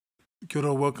Kia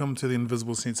ora, welcome to the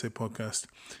Invisible Sensei podcast.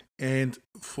 And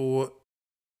for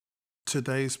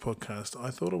today's podcast,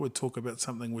 I thought I would talk about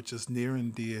something which is near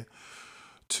and dear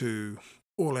to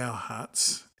all our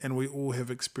hearts, and we all have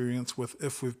experience with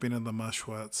if we've been in the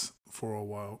martial arts for a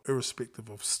while, irrespective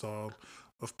of style,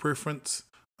 of preference,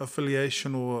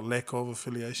 affiliation or lack of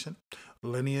affiliation,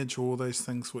 lineage, all those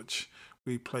things which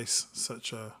we place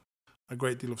such a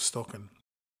great deal of stock in.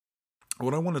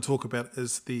 What I want to talk about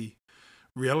is the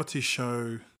reality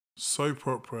show, soap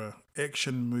opera,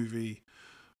 action movie,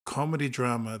 comedy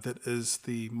drama that is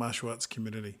the martial arts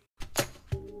community.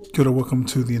 Kia ora, welcome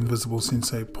to the Invisible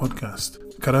Sensei podcast.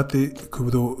 Karate,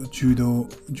 Kubudo, Judo,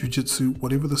 Jiu-Jitsu,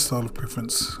 whatever the style of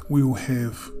preference, we all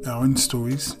have our own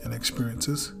stories and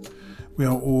experiences. We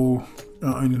are all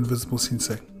our own Invisible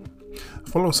Sensei.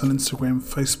 Follow us on Instagram,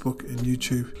 Facebook and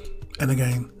YouTube. And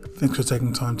again, thanks for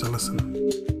taking time to listen.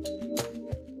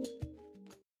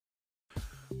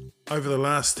 Over the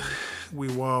last wee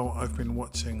while, I've been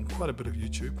watching quite a bit of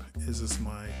YouTube, as is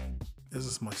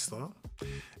my style,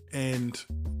 and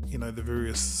the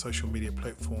various social media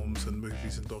platforms and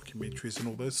movies and documentaries and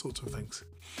all those sorts of things.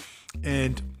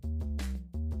 And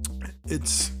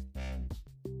it's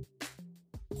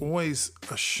always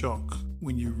a shock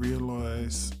when you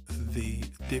realise the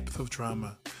depth of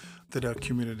drama that our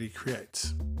community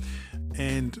creates.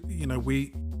 And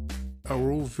we are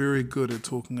all very good at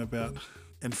talking about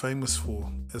and famous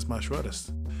for, as martial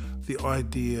artists, the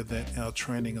idea that our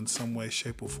training in some way,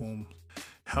 shape or form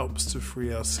helps to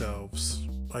free ourselves,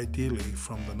 ideally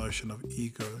from the notion of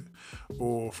ego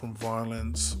or from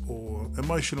violence or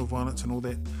emotional violence and all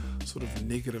that sort of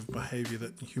negative behaviour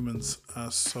that humans are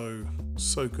so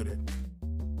good at.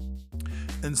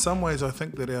 In some ways, I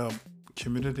think that our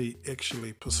community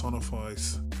actually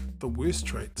personifies the worst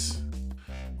traits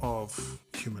of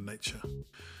human nature.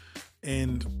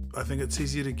 And I think it's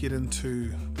easier to get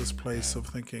into this place of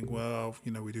thinking, well,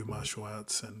 we do martial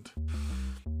arts and,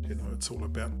 it's all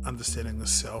about understanding the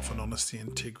self and honesty,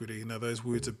 integrity. Those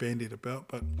words are bandied about.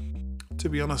 But to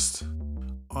be honest,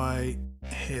 I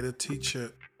had a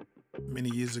teacher many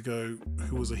years ago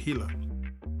who was a healer.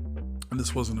 And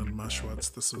this wasn't in martial arts.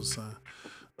 This was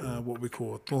what we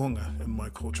call a tohunga in my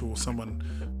culture, or someone,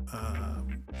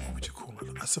 what would you call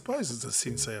it? I suppose it's a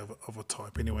sensei of a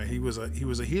type. Anyway, he was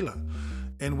a healer.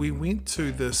 And we went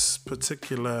to this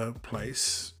particular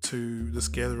place, to this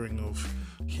gathering of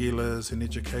healers and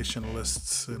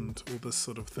educationalists and all this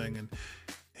sort of thing. And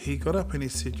he got up and he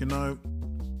said,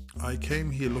 I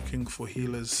came here looking for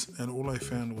healers and all I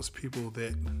found was people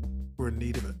that were in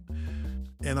need of it.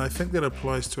 And I think that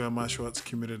applies to our martial arts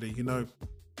community.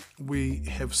 We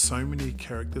have so many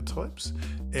character types,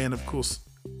 and of course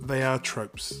they are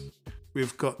tropes.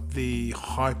 We've got the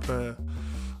hyper,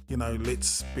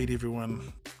 let's beat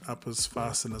everyone up as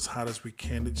fast and as hard as we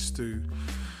can. Let's do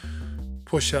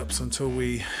push-ups until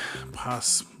we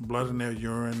pass blood in our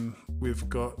urine. We've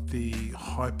got the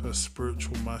hyper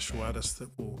spiritual martial artists that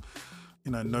will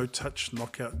no touch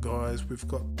knockout guys. We've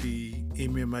got the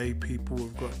MMA people,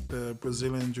 we've got the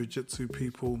Brazilian Jiu-Jitsu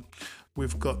people,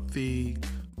 we've got the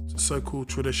so-called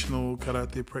traditional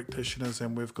karate practitioners,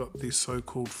 and we've got the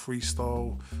so-called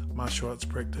freestyle martial arts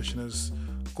practitioners,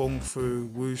 kung fu,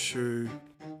 wushu,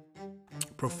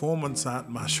 performance art,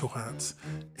 martial arts,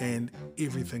 and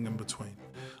everything in between.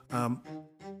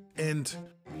 And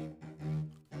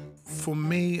for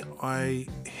me, I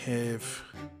have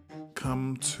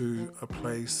come to a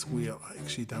place where I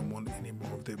actually don't want any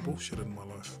more of that bullshit in my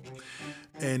life.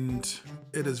 And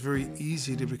it is very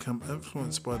easy to become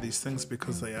influenced by these things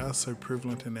because they are so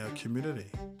prevalent in our community.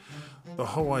 The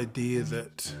whole idea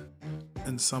that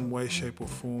in some way, shape or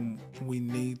form, we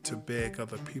need to bag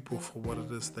other people for what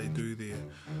it is they do, their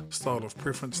style of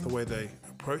preference, the way they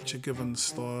approach a given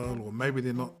style, or maybe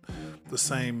they're not the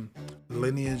same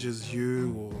lineage as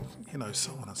you, or,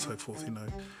 so on and so forth,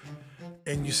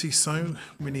 And you see so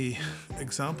many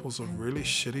examples of really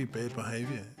shitty, bad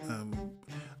behaviour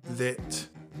that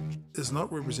is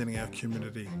not representing our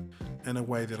community in a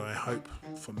way that I hope,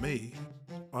 for me,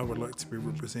 I would like to be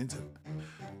represented.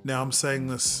 Now, I'm saying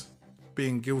this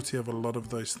being guilty of a lot of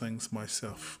those things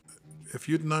myself. If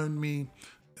you'd known me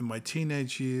in my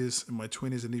teenage years, in my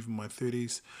 20s and even my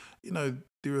 30s,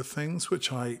 there are things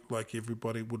which I, like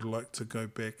everybody, would like to go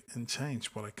back and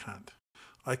change, but I can't.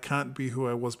 I can't be who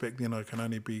I was back then. I can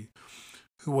only be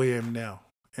who I am now.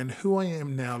 And who I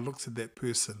am now looks at that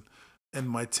person in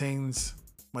my teens,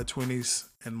 my 20s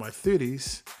and my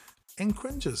 30s and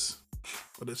cringes.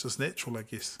 But it's just natural, I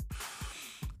guess.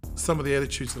 Some of the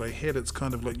attitudes that I had, it's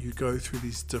kind of like you go through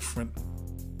these different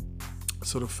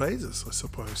sort of phases, I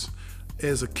suppose.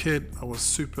 As a kid, I was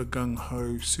super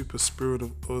gung-ho, super spirit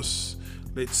of us,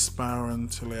 let's spar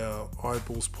until our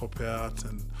eyeballs pop out.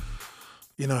 And,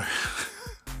 you know,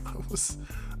 I was,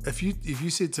 if you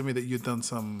said to me that you'd done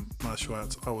some martial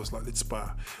arts, I was like, let's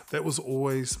spar. That was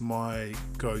always my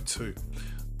go-to.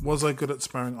 Was I good at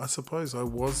sparring? I suppose I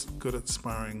was good at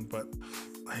sparring, but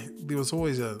there was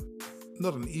always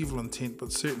not an evil intent,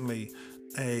 but certainly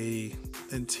a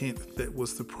intent that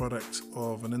was the product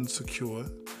of an insecure,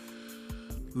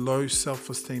 low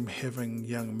self-esteem having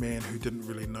young man who didn't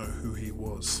really know who he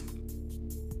was.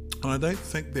 And I don't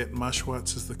think that martial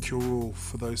arts is the cure-all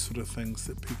for those sort of things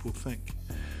that people think.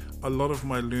 A lot of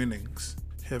my learnings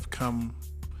have come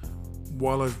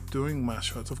while I'm doing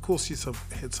martial arts. Of course, yes, I've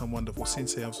had some wonderful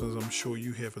sensei, as I'm sure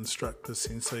you have, instructors,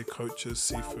 sensei, coaches,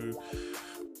 sifu,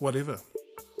 whatever.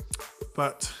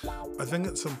 But I think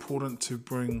it's important to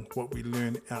bring what we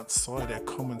learn outside our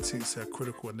common sense, our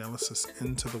critical analysis,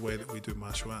 into the way that we do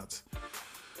martial arts.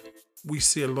 We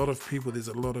see a lot of people, there's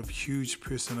a lot of huge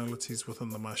personalities within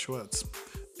the martial arts.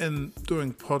 And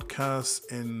doing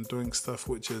podcasts and doing stuff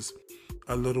which is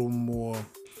a little more,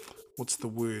 what's the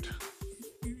word?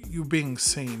 You're being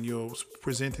seen, you're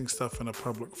presenting stuff in a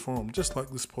public forum, just like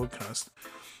this podcast.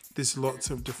 There's lots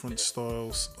of different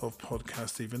styles of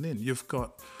podcast even then. You've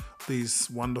got these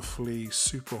wonderfully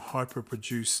super hyper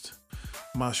produced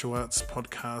martial arts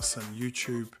podcasts and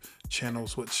YouTube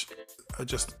channels which are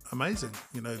just amazing.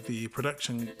 You know, the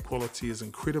production quality is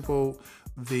incredible,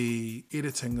 the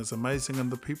editing is amazing,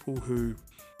 and the people who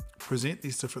present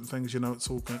these different things, you know, it's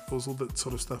all that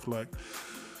sort of stuff like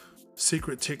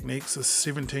secret techniques, the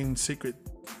 17 secret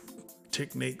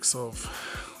techniques of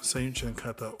Seiyunchin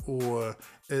Kata, or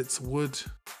it's would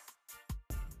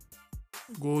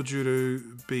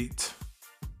Goju beat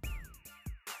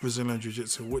Brazilian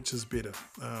Jiu-Jitsu, which is better,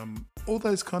 all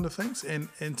those kind of things.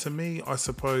 And to me, I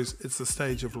suppose it's the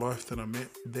stage of life that I'm at.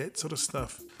 That sort of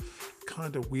stuff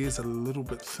kind of wears a little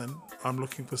bit thin. I'm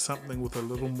looking for something with a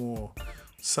little more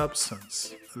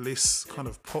substance, less kind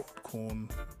of popcorn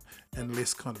and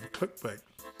less kind of clickbait.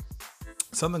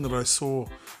 Something that I saw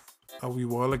a wee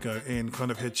while ago and kind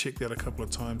of had checked out a couple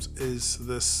of times is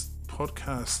this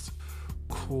podcast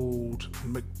called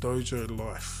McDojo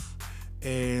Life,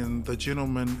 and the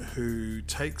gentleman who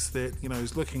takes that, you know,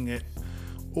 is looking at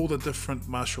all the different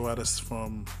martial artists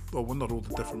from, well, not all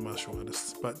the different martial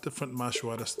artists, but different martial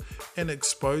artists, and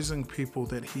exposing people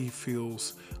that he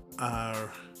feels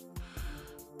are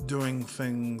doing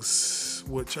things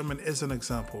which, I mean, as an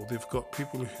example, they've got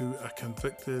people who are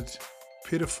convicted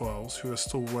pedophiles who are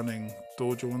still running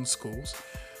dojo in schools,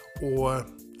 or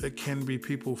it can be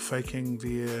people faking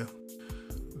their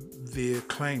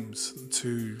claims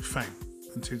to fame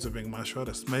in terms of being martial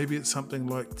artists. Maybe it's something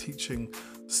like teaching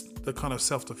the kind of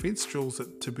self-defense drills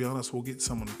that, to be honest, will get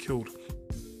someone killed.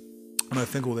 And I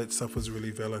think all that stuff is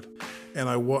really valid. And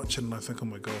I watch it and I think, oh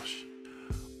my gosh.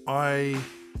 I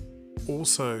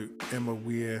also am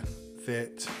aware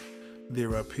that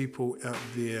there are people out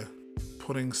there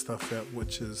putting stuff out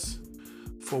which is,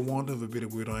 for want of a better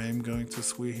word, I am going to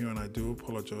swear here and I do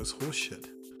apologise, horseshit.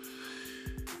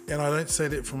 And I don't say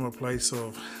that from a place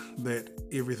of that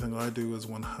everything I do is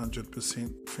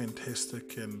 100%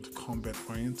 fantastic and combat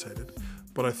orientated,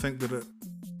 but I think that it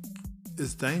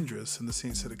is dangerous in the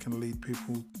sense that it can lead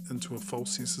people into a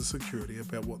false sense of security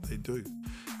about what they do.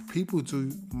 People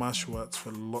do martial arts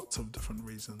for lots of different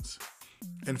reasons.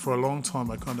 And for a long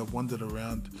time I kind of wandered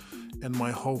around and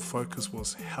my whole focus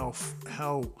was how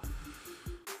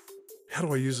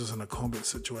do I use this in a combat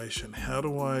situation? How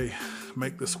do I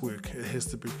make this work? It has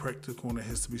to be practical and it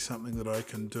has to be something that I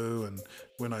can do, and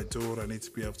when I do it I need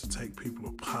to be able to take people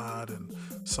apart and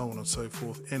so on and so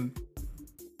forth. And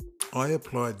I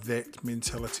applied that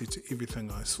mentality to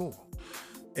everything I saw.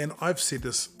 And I've said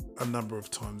this a number of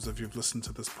times if you've listened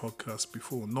to this podcast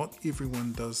before. Not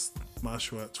everyone does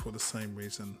martial arts for the same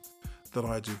reason that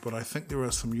I do, but I think there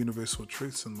are some universal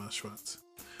truths in martial arts.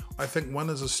 I think one,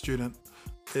 as a student,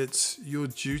 it's your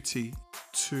duty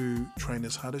to train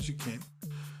as hard as you can,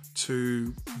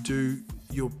 to do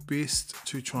your best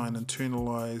to try and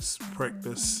internalize,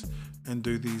 practice, and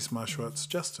do these martial arts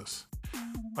justice.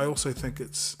 I also think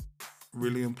it's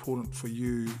really important for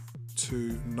you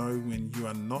to know when you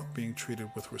are not being treated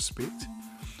with respect,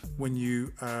 when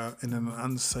you are in an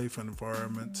unsafe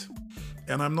environment.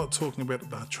 And I'm not talking about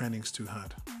the training's too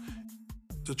hard.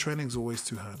 The training's always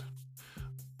too hard.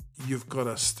 You've got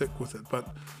to stick with it. But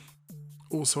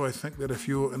also I think that if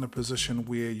you're in a position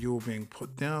where you're being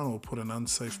put down or put in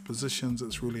unsafe positions,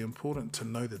 it's really important to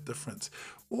know the difference.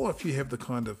 Or if you have the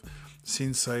kind of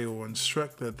sensei or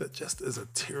instructor that just is a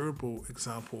terrible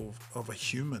example of a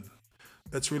human,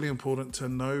 It's really important to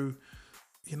know,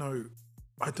 you know,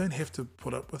 I don't have to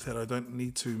put up with that. I don't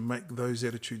need to make those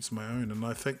attitudes my own. And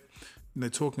I think,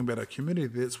 talking about our community,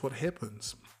 that's what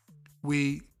happens.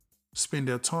 We spend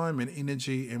our time and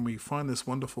energy and we find this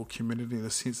wonderful community,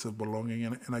 this sense of belonging,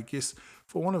 and I guess,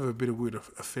 for want of a better word,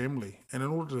 a family. And in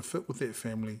order to fit with that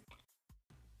family,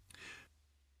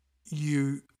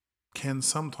 you can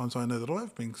sometimes, I know that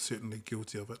I've been certainly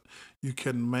guilty of it, you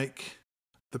can make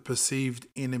the perceived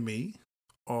enemy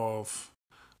of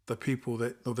the people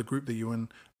or the group that you're in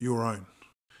your own.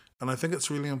 And I think it's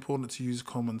really important to use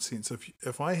common sense.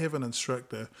 If I have an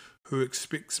instructor who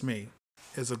expects me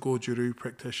as a Goju-Ryu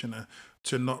practitioner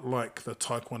to not like the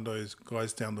Taekwondo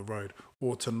guys down the road,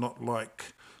 or to not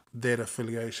like that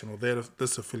affiliation or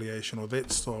this affiliation or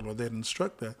that style or that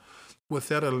instructor,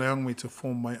 without allowing me to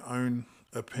form my own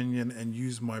opinion and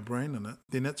use my brain in it,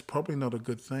 then it's probably not a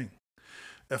good thing.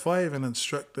 If I have an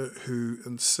instructor who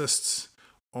insists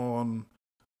on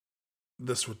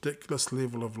this ridiculous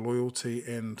level of loyalty,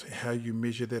 and how you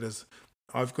measure that as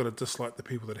I've got to dislike the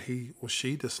people that he or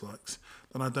she dislikes,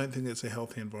 then I don't think it's a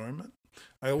healthy environment.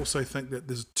 I also think that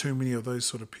there's too many of those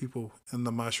sort of people in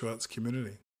the martial arts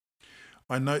community.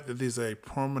 I note that there's a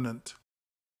prominent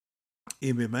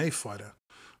MMA fighter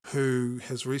who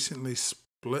has recently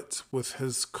split with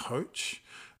his coach,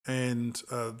 and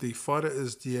the fighter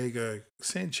is Diego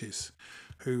Sanchez,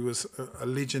 who was a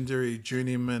legendary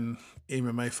journeyman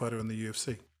MMA fighter in the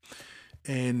UFC.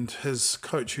 And his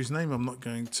coach, whose name I'm not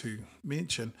going to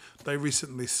mention, they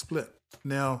recently split.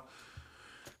 Now,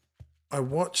 I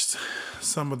watched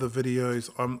some of the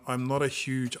videos. I'm not a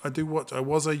huge, I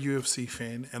was a UFC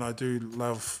fan, and I do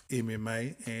love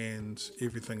MMA and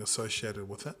everything associated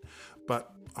with it,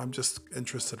 but I'm just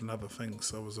interested in other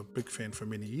things. I was a big fan for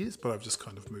many years, but I've just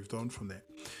kind of moved on from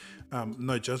that.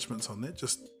 No judgments on that,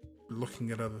 just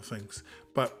looking at other things.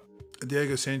 But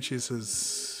Diego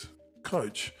Sanchez's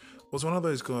coach was one of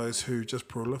those guys who just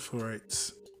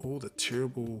proliferates all the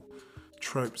terrible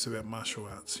tropes about martial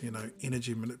arts,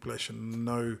 energy manipulation,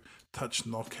 no touch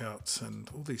knockouts, and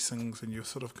all these things. And you're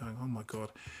sort of going, oh my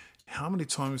God, how many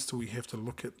times do we have to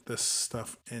look at this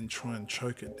stuff and try and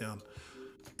choke it down,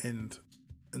 and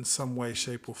in some way,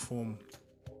 shape or form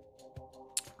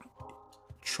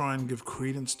try and give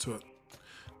credence to it,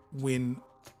 when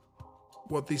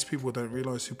what these people don't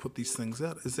realize who put these things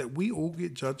out is that we all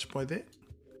get judged by that.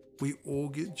 We all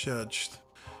get judged.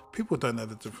 People don't know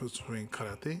the difference between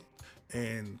karate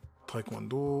and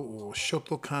taekwondo or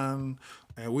shotokan,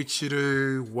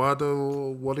 uichiru,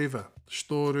 wado, whatever,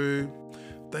 shitoru.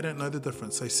 They don't know the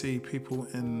difference. They see people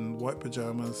in white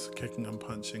pajamas kicking and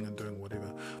punching and doing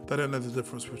whatever. They don't know the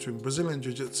difference between Brazilian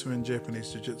Jiu-Jitsu and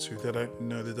Japanese Jiu-Jitsu. They don't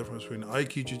know the difference between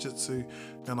Aiki Jiu-Jitsu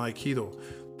and Aikido.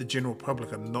 The general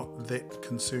public are not that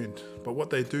concerned. But what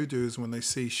they do is, when they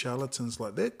see charlatans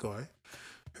like that guy,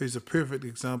 who's a perfect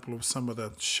example of some of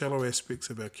the shallow aspects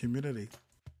of our community,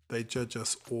 they judge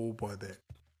us all by that.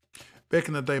 Back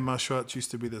in the day, martial arts used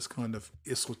to be this kind of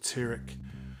esoteric,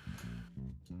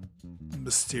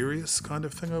 mysterious kind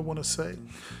of thing, I want to say.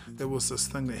 There was this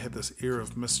thing that had this air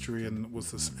of mystery, and it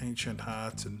was this ancient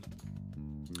art and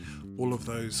all of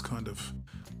those kind of,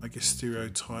 I guess,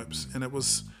 stereotypes. And it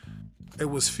was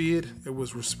feared, it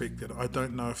was respected. I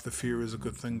don't know if the fear is a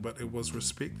good thing, but it was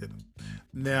respected.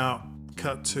 Now,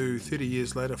 cut to 30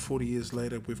 years later, 40 years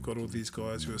later, we've got all these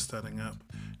guys who are starting up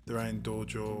their own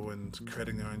dojo and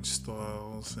creating their own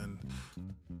styles, and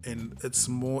it's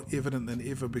more evident than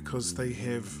ever because they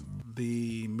have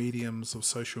the mediums of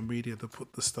social media to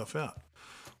put this stuff out.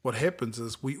 What happens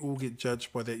is we all get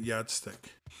judged by that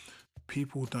yardstick.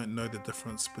 People don't know the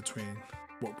difference between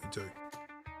what we do.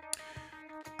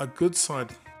 A good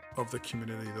side of the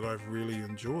community that I've really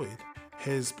enjoyed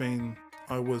has been,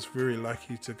 I was very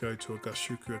lucky to go to a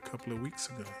Gashuku a couple of weeks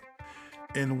ago,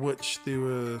 in which there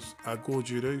was a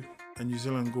Goju-Ryu, a New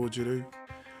Zealand Goju-Ryu,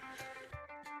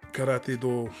 Karate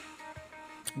Do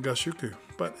Gashuku.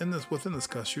 But within this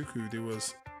Gashuku, there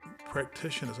was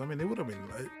practitioners. I mean, there would have been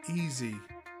an easy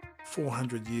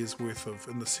 400 years worth of,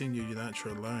 in the senior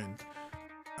Unacha alone,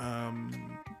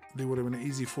 there would have been an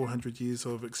easy 400 years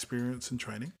of experience and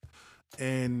training.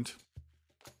 And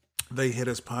they had,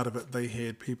 as part of it, they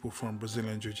had people from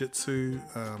Brazilian Jiu-Jitsu.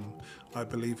 I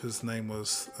believe his name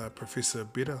was Professor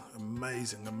Beda,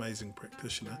 amazing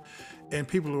practitioner. And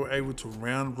people who were able to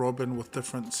round robin with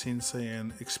different sensei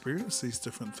and experience these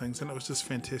different things. And it was just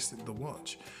fantastic to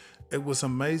watch. It was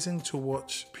amazing to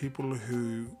watch people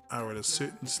who are at a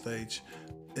certain stage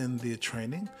in their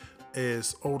training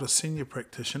as older senior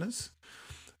practitioners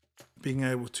being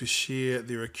able to share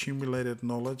their accumulated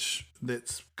knowledge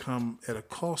that's come at a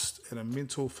cost, at a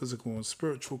mental, physical, and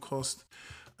spiritual cost.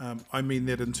 I mean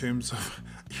that in terms of,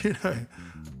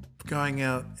 going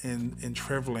out and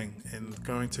traveling and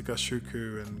going to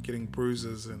Gashuku and getting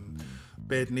bruises and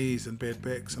bad knees and bad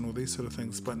backs and all these sort of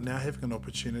things, but now having an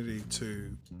opportunity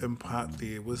to impart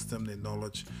their wisdom, their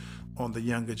knowledge on the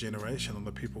younger generation, on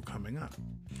the people coming up.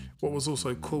 What was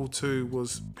also cool too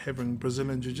was having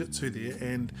Brazilian Jiu-Jitsu there,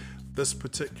 and this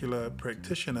particular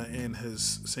practitioner and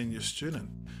his senior student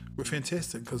were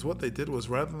fantastic, because what they did was,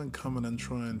 rather than come in and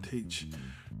try and teach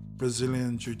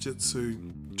Brazilian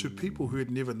Jiu-Jitsu to people who had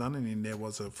never done any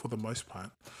Newaza for the most part,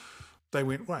 they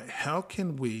went, right, how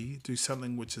can we do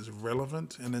something which is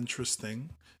relevant and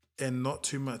interesting and not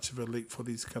too much of a leap for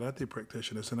these karate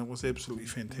practitioners? And it was absolutely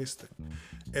fantastic.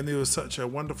 And there was such a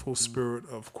wonderful spirit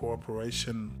of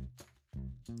cooperation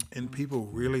and people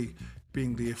really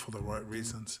being there for the right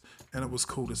reasons. And it was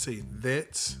cool to see.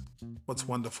 That's what's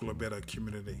wonderful about our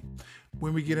community.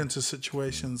 When we get into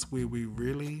situations where we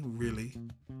really, really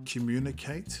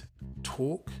communicate,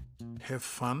 talk, have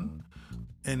fun,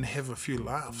 and have a few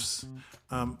laughs,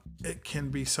 it can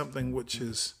be something which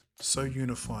is so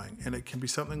unifying, and it can be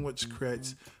something which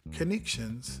creates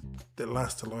connections that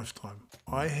last a lifetime.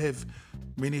 I have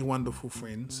many wonderful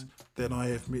friends that I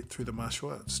have met through the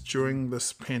martial arts. During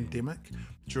this pandemic,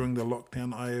 during the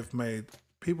lockdown, I have made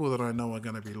people that I know are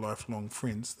going to be lifelong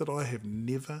friends that I have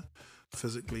never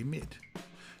physically met.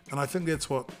 And I think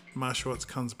that's what martial arts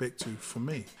comes back to for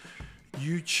me.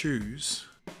 You choose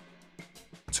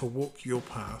to walk your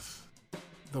path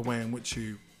the way in which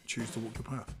you choose to walk your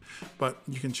path, but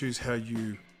you can choose how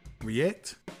you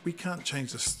react. We can't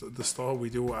change the style we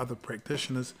do or other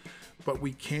practitioners, but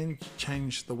we can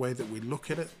change the way that we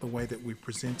look at it, the way that we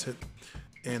present it,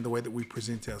 and the way that we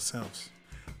present ourselves.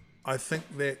 I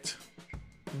think that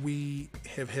we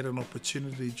have had an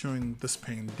opportunity during this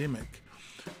pandemic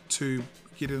to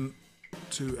get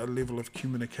into a level of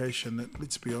communication that,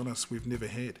 let's be honest, we've never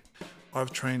had.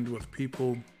 I've trained with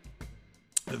people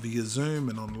via Zoom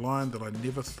and online that I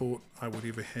never thought I would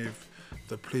ever have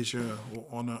the pleasure or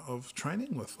honour of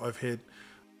training with. I've had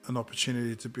an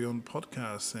opportunity to be on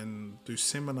podcasts and do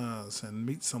seminars and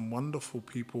meet some wonderful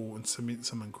people and cement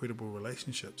some incredible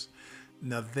relationships.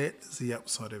 Now that is the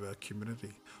upside of our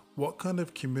community. What kind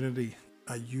of community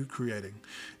are you creating?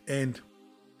 And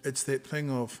it's that thing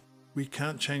of, we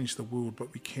can't change the world,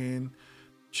 but we can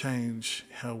change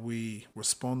how we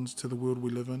respond to the world we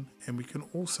live in, and we can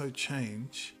also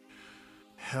change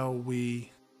how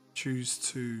we choose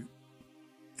to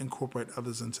incorporate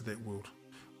others into that world.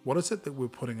 What is it that we're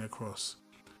putting across?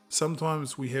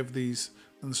 Sometimes we have these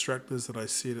instructors that I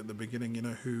said at the beginning,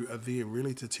 who are there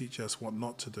really to teach us what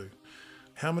not to do.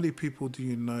 How many people do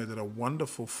you know that are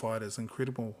wonderful fighters,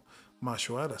 incredible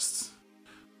martial artists,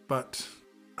 but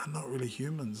are not really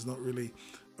humans, not really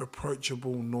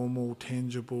approachable, normal,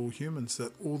 tangible humans,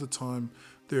 that all the time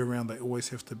they're around, they always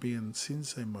have to be in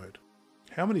sensei mode?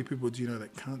 How many people do you know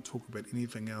that can't talk about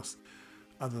anything else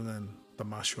other than the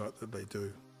martial art that they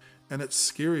do? And it's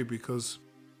scary because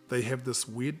they have this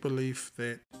weird belief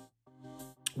that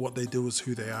what they do is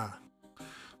who they are.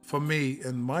 For me,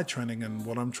 in my training and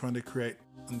what I'm trying to create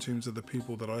in terms of the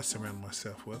people that I surround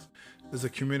myself with, is a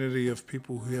community of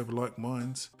people who have like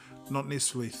minds, not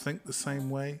necessarily think the same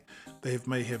way. They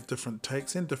may have different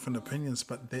takes and different opinions,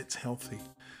 but that's healthy.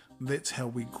 That's how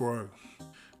we grow.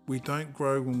 We don't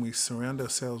grow when we surround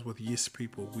ourselves with yes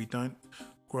people. We don't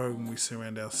grow when we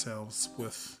surround ourselves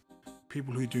with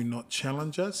people who do not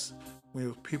challenge us. We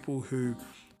have people who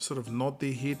sort of nod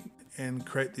their head and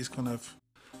create these kind of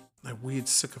weird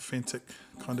sycophantic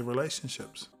kind of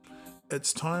relationships.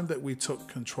 It's time that we took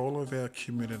control of our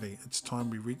community. It's time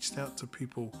we reached out to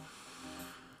people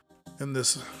in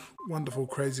this wonderful,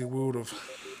 crazy world of,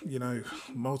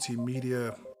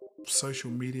 multimedia,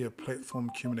 social media platform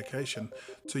communication,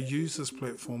 to use this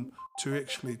platform to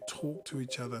actually talk to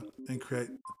each other and create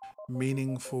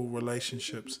meaningful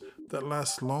relationships that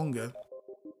last longer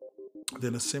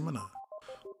than a seminar.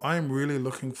 I am really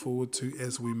looking forward to,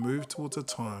 as we move towards a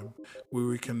time where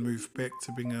we can move back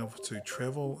to being able to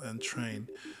travel and train,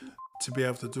 to be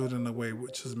able to do it in a way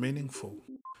which is meaningful.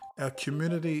 Our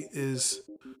community is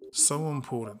so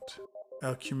important.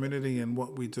 Our community and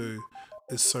what we do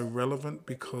is so relevant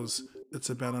because it's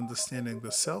about understanding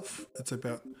the self. It's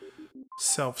about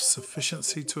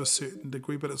self-sufficiency to a certain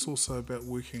degree, but it's also about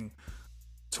working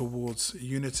towards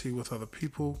unity with other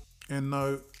people. And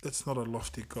no, it's not a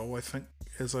lofty goal. I think,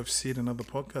 as I've said in other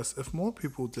podcasts, if more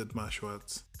people did martial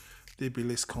arts, there'd be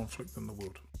less conflict in the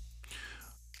world.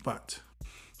 But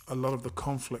a lot of the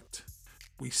conflict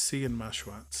we see in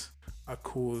martial arts are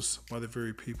caused by the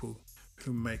very people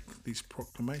who make these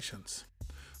proclamations.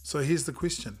 So here's the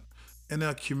question. In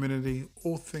our community,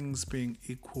 all things being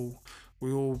equal,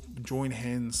 we all join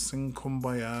hands, sing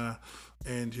kumbaya,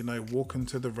 and walk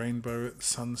into the rainbow at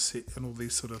sunset and all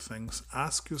these sort of things.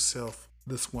 Ask yourself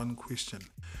this one question.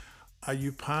 Are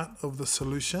you part of the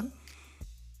solution,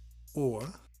 or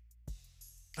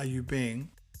are you being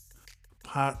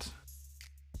part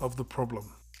of the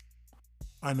problem?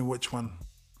 I know which one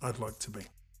I'd like to be.